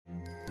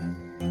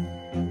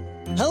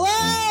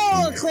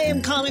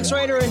acclaimed comics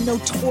writer and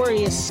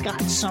notorious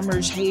Scott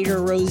Summers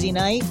hater, Rosie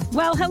Knight.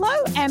 Well, hello,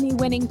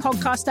 Emmy-winning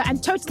podcaster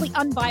and totally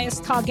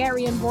unbiased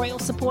Targaryen royal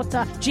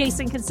supporter,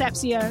 Jason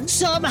Concepcion.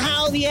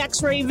 Somehow the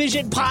X-Ray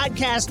Vision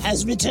podcast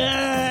has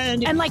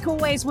returned. And like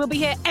always, we'll be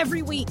here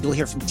every week. You'll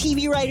hear from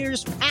TV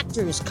writers,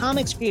 actors,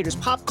 comics creators,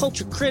 pop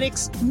culture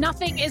critics.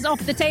 Nothing is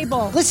off the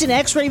table. Listen to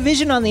X-Ray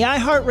Vision on the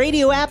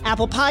iHeartRadio app,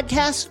 Apple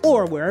Podcasts,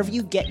 or wherever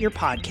you get your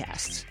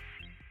podcasts.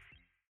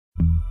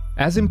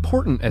 As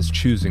important as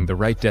choosing the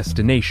right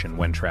destination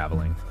when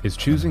traveling is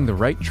choosing the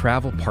right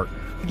travel partner.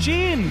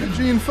 Gene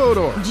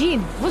Fodor.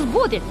 Gene was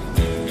good.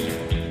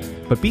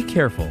 But be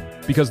careful,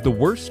 because the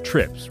worst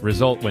trips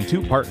result when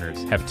two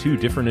partners have two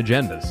different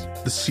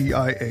agendas. The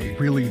CIA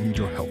really need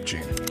your help,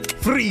 Gene.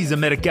 Freeze,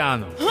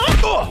 Americano.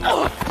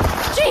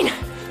 Gene,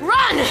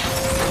 run!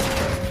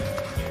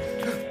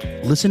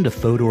 Listen to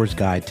Fodor's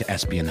Guide to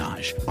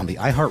Espionage on the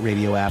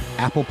iHeartRadio app,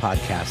 Apple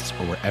Podcasts,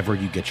 or wherever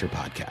you get your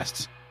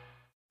podcasts.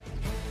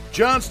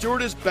 Jon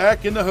Stewart is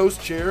back in the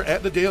host chair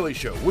at The Daily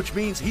Show, which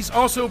means he's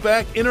also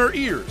back in our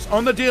ears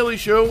on The Daily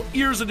Show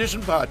Ears Edition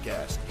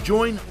podcast.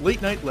 Join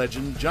late-night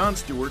legend Jon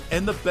Stewart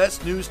and the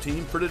best news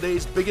team for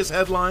today's biggest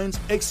headlines,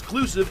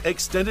 exclusive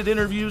extended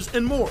interviews,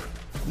 and more.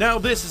 Now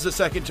this is a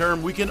second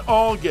term we can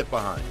all get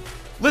behind.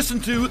 Listen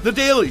to The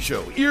Daily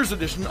Show Ears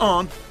Edition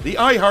on the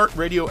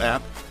iHeartRadio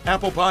app,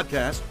 Apple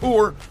Podcasts,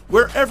 or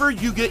wherever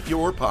you get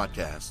your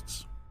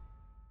podcasts.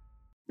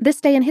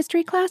 This Day in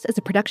History class is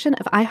a production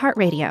of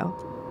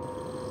iHeartRadio.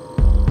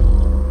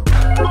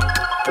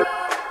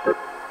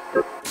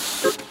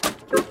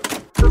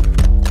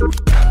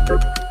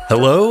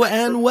 Hello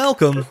and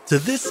welcome to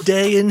This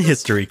Day in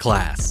History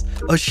class,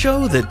 a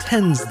show that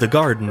tends the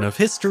garden of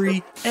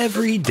history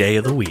every day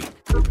of the week.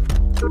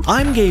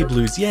 I'm Gabe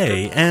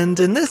Luzier, and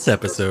in this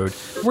episode,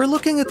 we're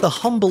looking at the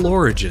humble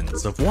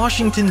origins of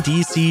Washington,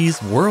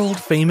 D.C.'s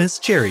world-famous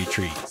cherry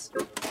trees.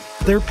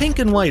 Their pink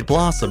and white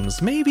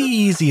blossoms may be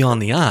easy on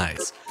the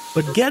eyes,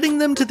 but getting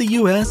them to the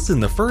U.S. in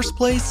the first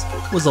place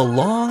was a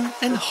long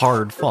and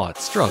hard-fought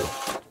struggle.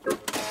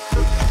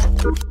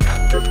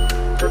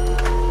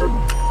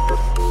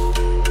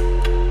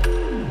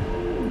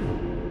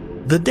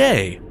 The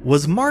day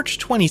was March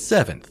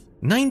 27th,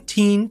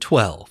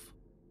 1912.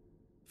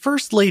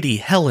 First Lady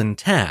Helen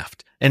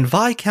Taft and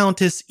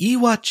Viscountess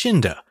Iwa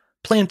Chinda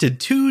planted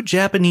 2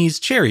 Japanese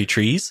cherry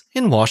trees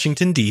in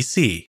Washington,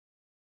 D.C.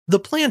 The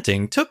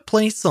planting took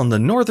place on the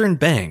northern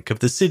bank of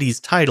the city's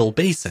tidal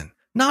basin,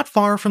 not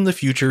far from the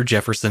future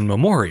Jefferson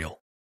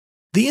Memorial.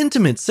 The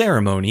intimate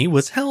ceremony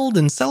was held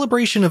in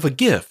celebration of a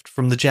gift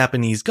from the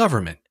Japanese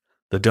government,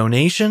 the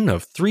donation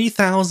of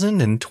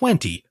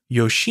 3,020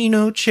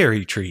 Yoshino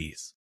cherry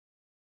trees.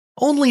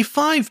 Only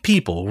 5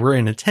 people were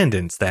in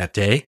attendance that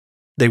day.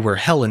 They were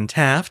Helen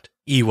Taft,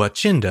 Iwa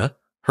Chinda,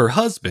 her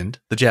husband,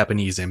 the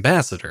Japanese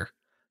ambassador,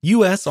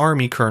 U.S.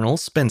 Army Colonel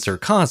Spencer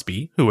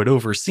Cosby, who had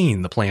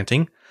overseen the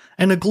planting,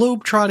 and a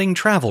globe-trotting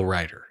travel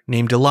writer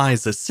named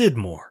Eliza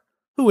Scidmore,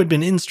 who had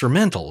been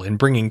instrumental in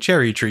bringing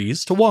cherry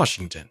trees to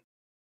Washington.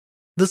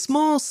 The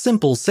small,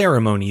 simple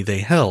ceremony they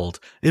held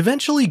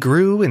eventually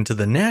grew into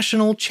the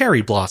National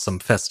Cherry Blossom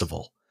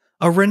Festival,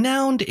 a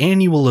renowned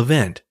annual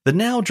event that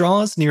now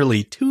draws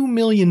nearly 2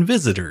 million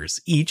visitors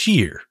each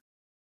year.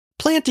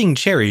 Planting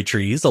cherry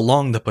trees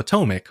along the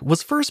Potomac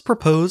was first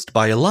proposed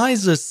by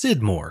Eliza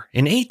Scidmore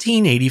in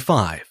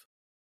 1885.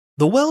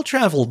 The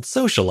well-traveled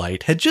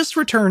socialite had just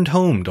returned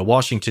home to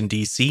Washington,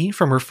 D.C.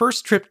 from her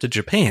first trip to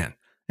Japan,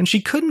 and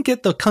she couldn't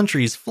get the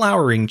country's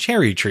flowering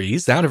cherry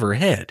trees out of her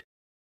head.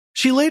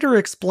 She later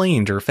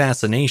explained her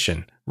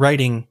fascination,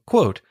 writing,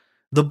 quote,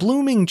 "The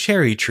blooming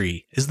cherry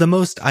tree is the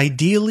most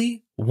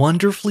ideally,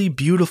 wonderfully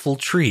beautiful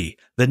tree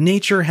that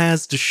nature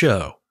has to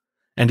show,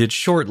 and its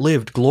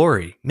short-lived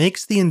glory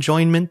makes the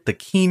enjoyment the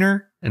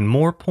keener and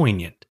more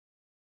poignant."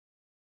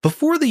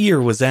 Before the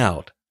year was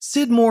out,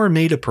 Scidmore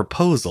made a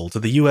proposal to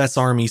the U.S.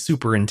 Army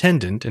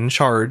superintendent in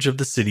charge of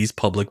the city's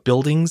public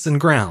buildings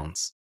and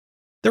grounds.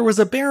 There was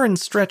a barren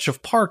stretch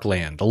of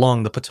parkland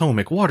along the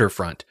Potomac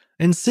waterfront,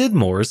 and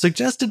Scidmore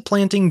suggested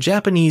planting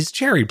Japanese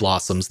cherry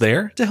blossoms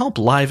there to help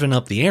liven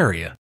up the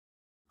area.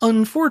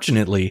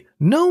 Unfortunately,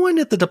 no one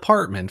at the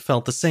department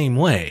felt the same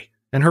way,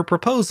 and her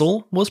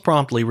proposal was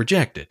promptly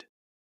rejected.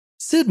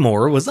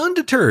 Scidmore was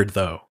undeterred,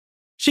 though.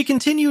 She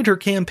continued her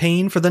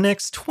campaign for the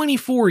next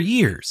 24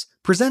 years,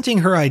 presenting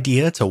her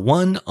idea to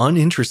one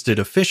uninterested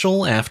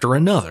official after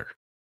another.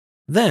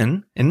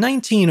 Then, in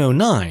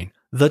 1909,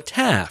 the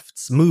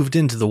Tafts moved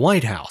into the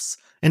White House,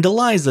 and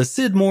Eliza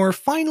Scidmore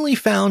finally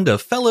found a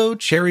fellow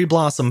cherry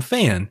blossom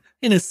fan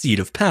in a seat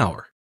of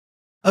power.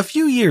 A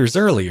few years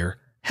earlier,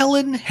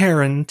 Helen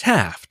Herron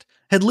Taft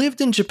had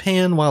lived in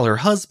Japan while her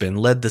husband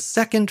led the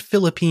Second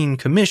Philippine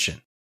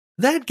Commission.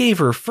 That gave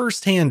her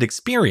first-hand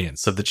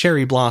experience of the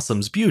cherry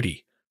blossom's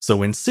beauty, so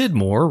when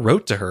Scidmore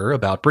wrote to her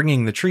about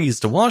bringing the trees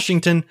to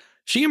Washington,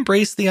 she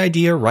embraced the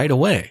idea right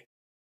away.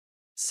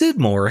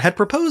 Scidmore had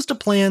proposed a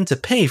plan to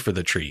pay for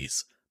the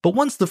trees, but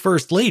once the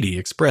First Lady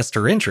expressed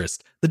her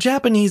interest, the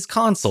Japanese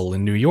consul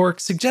in New York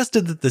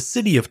suggested that the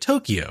city of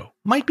Tokyo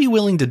might be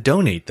willing to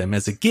donate them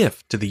as a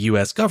gift to the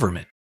U.S.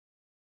 government.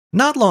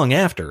 Not long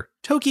after,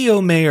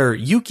 Tokyo Mayor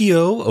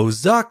Yukio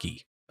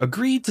Ozaki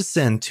agreed to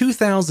send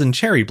 2,000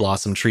 cherry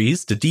blossom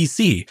trees to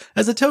DC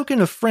as a token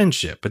of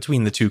friendship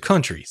between the two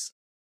countries.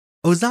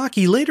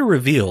 Ozaki later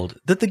revealed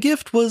that the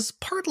gift was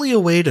partly a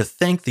way to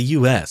thank the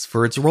US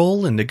for its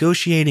role in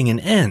negotiating an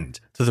end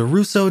to the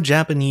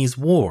Russo-Japanese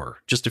War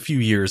just a few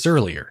years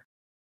earlier.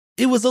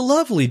 It was a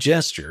lovely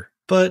gesture,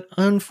 but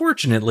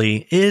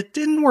unfortunately, it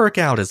didn't work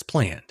out as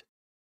planned.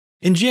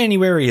 In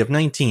January of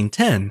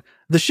 1910,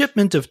 the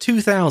shipment of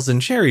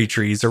 2,000 cherry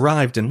trees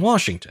arrived in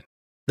Washington.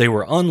 They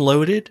were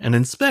unloaded and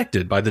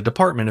inspected by the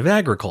Department of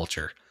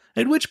Agriculture,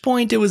 at which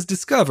point it was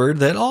discovered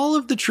that all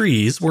of the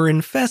trees were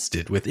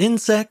infested with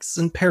insects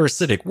and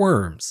parasitic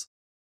worms.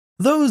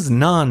 Those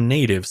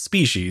non-native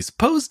species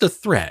posed a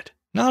threat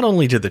not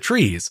only to the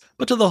trees,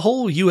 but to the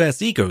whole U.S.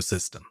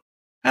 ecosystem.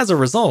 As a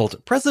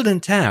result,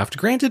 President Taft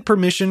granted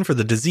permission for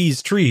the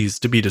diseased trees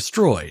to be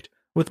destroyed,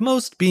 with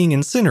most being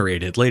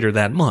incinerated later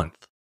that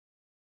month.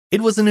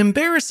 It was an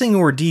embarrassing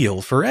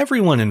ordeal for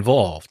everyone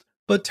involved,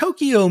 but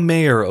Tokyo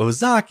Mayor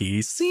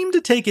Ozaki seemed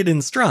to take it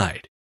in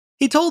stride.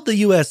 He told the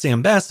U.S.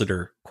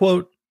 ambassador,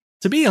 quote,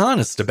 "To be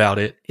honest about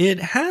it, it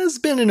has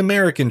been an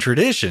American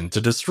tradition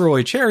to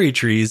destroy cherry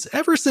trees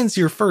ever since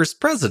your first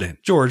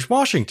president, George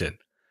Washington,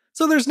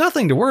 so there's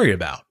nothing to worry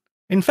about.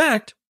 In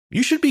fact,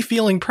 you should be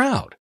feeling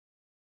proud."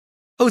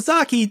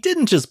 Ozaki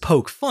didn't just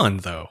poke fun,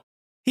 though.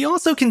 He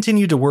also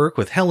continued to work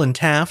with Helen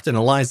Taft and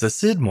Eliza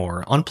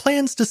Sidmore on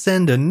plans to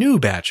send a new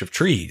batch of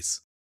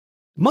trees.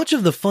 Much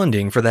of the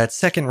funding for that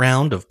second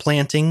round of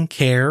planting,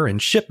 care, and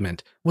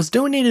shipment was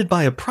donated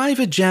by a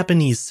private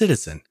Japanese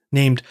citizen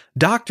named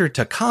Dr.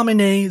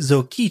 Takamine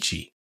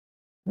Zokichi.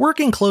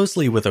 Working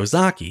closely with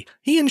Ozaki,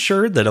 he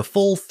ensured that a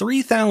full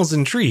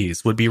 3,000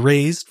 trees would be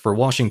raised for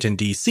Washington,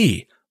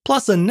 D.C.,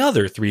 plus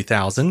another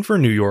 3,000 for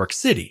New York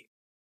City.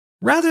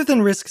 Rather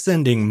than risk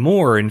sending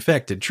more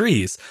infected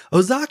trees,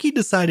 Ozaki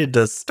decided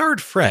to start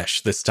fresh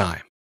this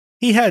time.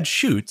 He had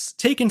shoots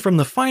taken from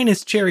the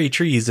finest cherry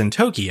trees in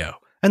Tokyo,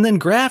 and then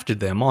grafted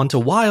them onto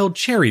wild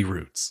cherry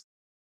roots.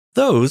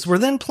 Those were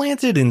then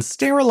planted in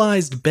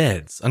sterilized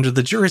beds under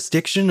the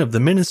jurisdiction of the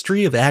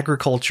Ministry of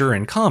Agriculture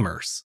and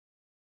Commerce.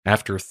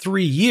 After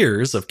 3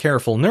 years of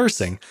careful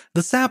nursing,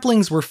 the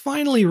saplings were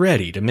finally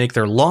ready to make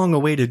their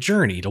long-awaited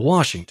journey to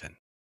Washington.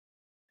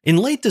 In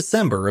late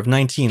December of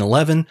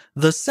 1911,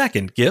 the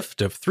second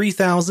gift of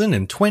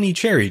 3,020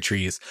 cherry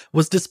trees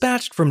was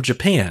dispatched from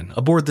Japan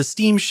aboard the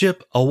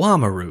steamship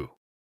Awamaru.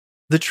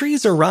 The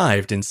trees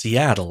arrived in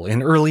Seattle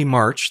in early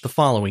March the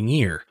following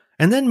year,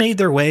 and then made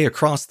their way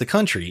across the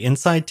country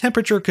inside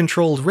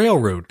temperature-controlled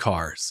railroad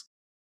cars.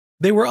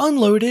 They were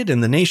unloaded in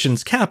the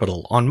nation's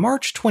capital on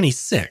March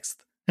 26th,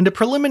 and a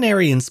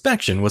preliminary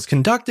inspection was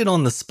conducted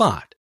on the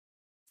spot.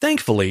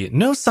 Thankfully,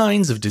 no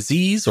signs of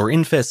disease or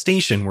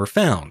infestation were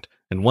found,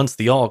 and once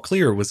the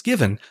all-clear was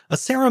given, a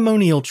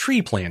ceremonial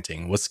tree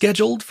planting was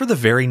scheduled for the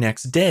very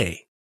next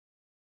day.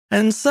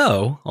 And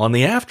so, on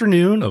the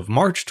afternoon of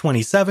March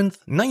 27,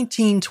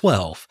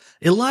 1912,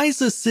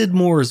 Eliza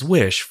Sidmore's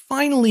wish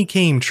finally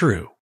came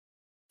true.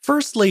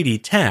 First Lady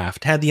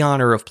Taft had the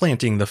honor of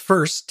planting the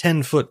first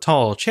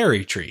 10-foot-tall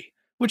cherry tree,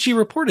 which she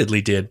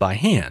reportedly did by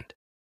hand.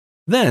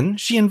 Then,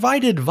 she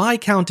invited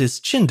Viscountess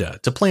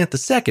Chinda to plant the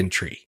second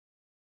tree.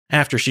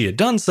 After she had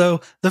done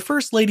so, the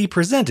First Lady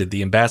presented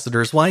the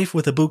ambassador's wife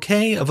with a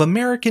bouquet of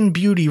American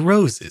Beauty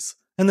roses,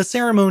 and the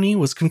ceremony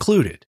was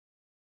concluded.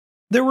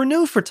 There were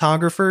no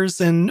photographers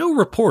and no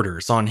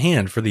reporters on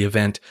hand for the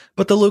event,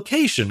 but the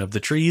location of the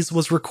trees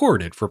was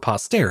recorded for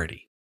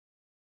posterity.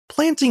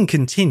 Planting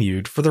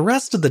continued for the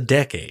rest of the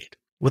decade,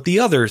 with the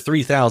other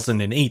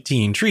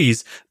 3,018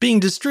 trees being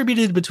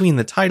distributed between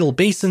the Tidal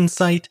Basin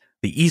site,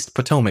 the East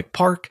Potomac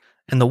Park,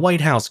 and the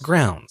White House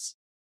grounds.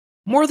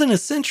 More than a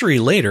century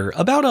later,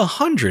 about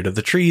 100 of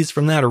the trees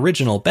from that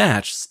original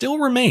batch still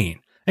remain,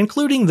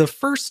 including the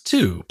first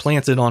 2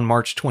 planted on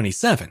March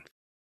 27th.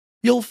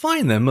 You'll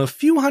find them a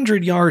few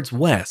hundred yards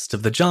west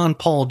of the John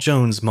Paul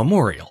Jones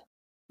Memorial.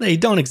 They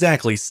don't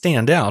exactly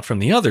stand out from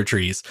the other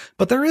trees,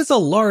 but there is a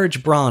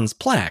large bronze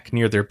plaque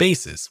near their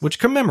bases which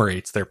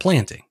commemorates their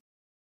planting.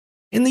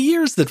 In the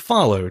years that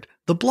followed,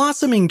 the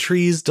blossoming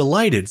trees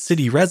delighted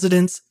city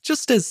residents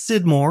just as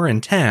Sidmore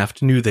and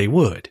Taft knew they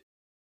would.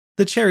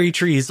 The cherry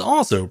trees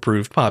also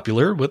proved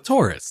popular with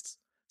tourists.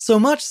 So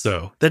much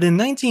so that in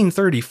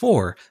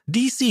 1934,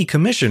 DC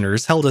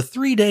commissioners held a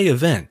 3-day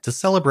event to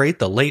celebrate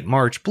the late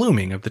March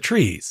blooming of the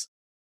trees.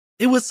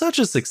 It was such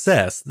a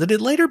success that it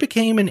later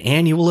became an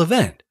annual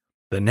event,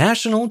 the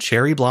National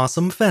Cherry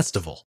Blossom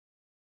Festival.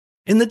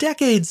 In the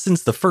decades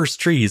since the first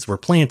trees were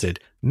planted,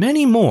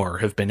 many more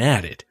have been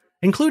added,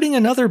 including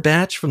another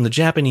batch from the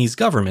Japanese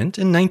government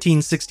in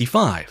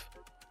 1965.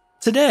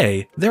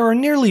 Today, there are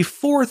nearly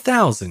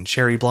 4,000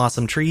 cherry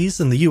blossom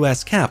trees in the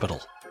U.S. capital.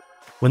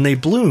 When they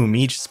bloom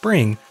each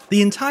spring,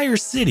 the entire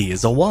city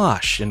is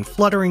awash in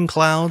fluttering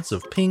clouds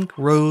of pink,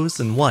 rose,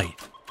 and white,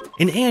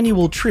 an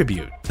annual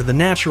tribute to the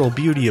natural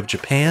beauty of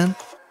Japan,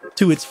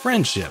 to its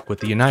friendship with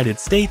the United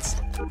States,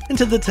 and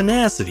to the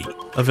tenacity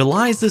of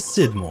Eliza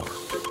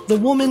Sidmore, the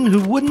woman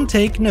who wouldn't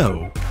take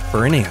no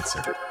for an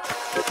answer.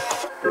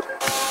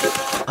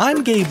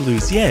 I'm Gabe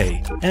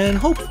Luzier, and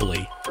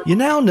hopefully, you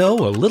now know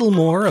a little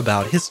more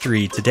about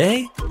history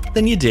today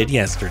than you did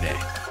yesterday.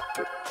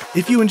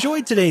 If you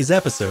enjoyed today's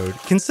episode,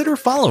 consider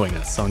following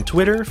us on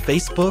Twitter,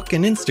 Facebook,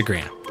 and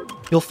Instagram.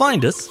 You'll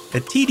find us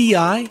at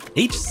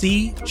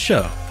TDIHC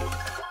Show.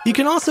 You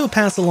can also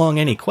pass along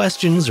any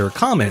questions or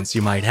comments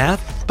you might have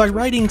by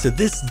writing to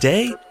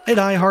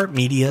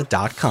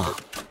thisday@iheartmedia.com.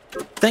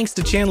 Thanks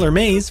to Chandler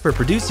Mays for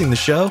producing the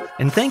show,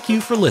 and thank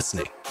you for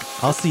listening.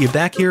 I'll see you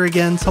back here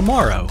again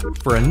tomorrow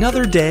for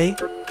another day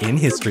in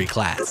history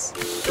class.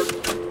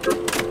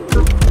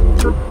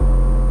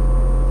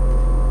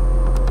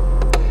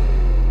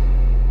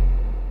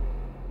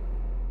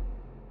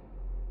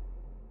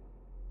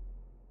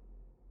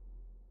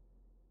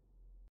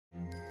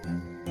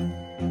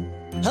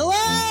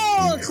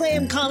 Hello,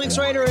 acclaimed comics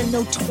writer and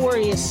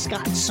notorious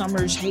Scott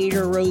Summers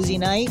hater, Rosie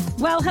Knight.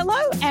 Well, hello,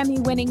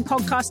 Emmy-winning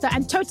podcaster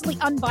and totally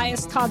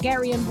unbiased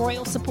Targaryen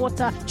royal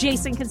supporter,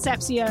 Jason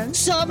Concepcion.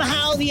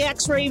 Somehow the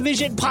X-Ray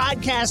Vision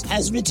podcast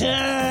has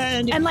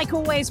returned. And like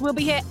always, we'll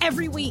be here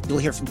every week. You'll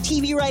hear from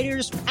TV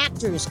writers,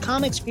 actors,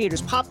 comics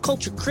creators, pop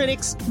culture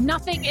critics.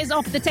 Nothing is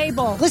off the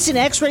table. Listen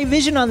to X-Ray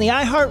Vision on the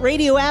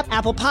iHeartRadio app,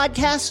 Apple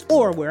Podcasts,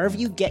 or wherever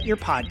you get your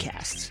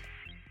podcasts.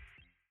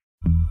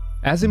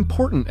 As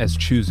important as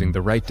choosing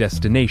the right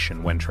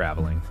destination when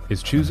traveling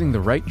is choosing the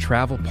right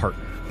travel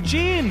partner.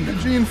 Gene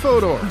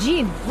Fodor.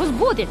 Gene was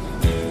good.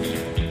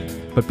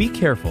 But be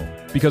careful,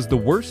 because the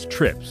worst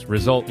trips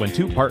result when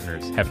two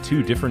partners have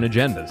two different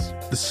agendas.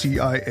 The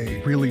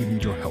CIA really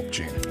need your help,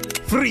 Gene.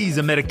 Freeze,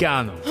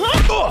 Americano.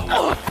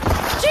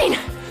 Gene,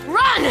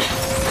 run!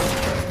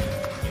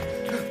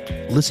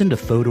 Listen to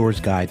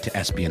Fodor's Guide to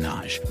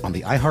Espionage on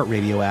the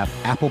iHeartRadio app,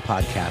 Apple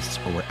Podcasts,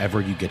 or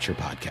wherever you get your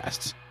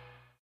podcasts.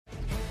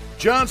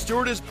 Jon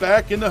Stewart is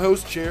back in the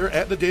host chair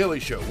at The Daily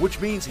Show, which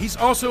means he's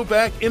also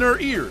back in our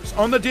ears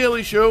on The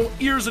Daily Show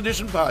Ears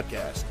Edition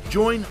podcast.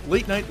 Join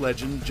late-night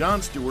legend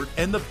Jon Stewart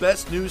and the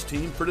best news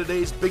team for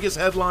today's biggest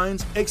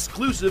headlines,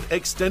 exclusive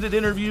extended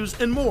interviews,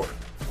 and more.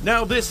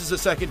 Now this is a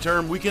second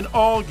term we can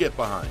all get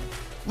behind.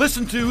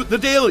 Listen to The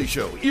Daily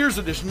Show Ears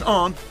Edition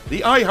on the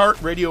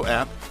iHeartRadio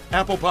app,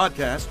 Apple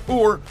Podcasts,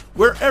 or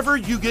wherever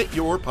you get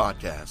your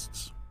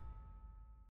podcasts.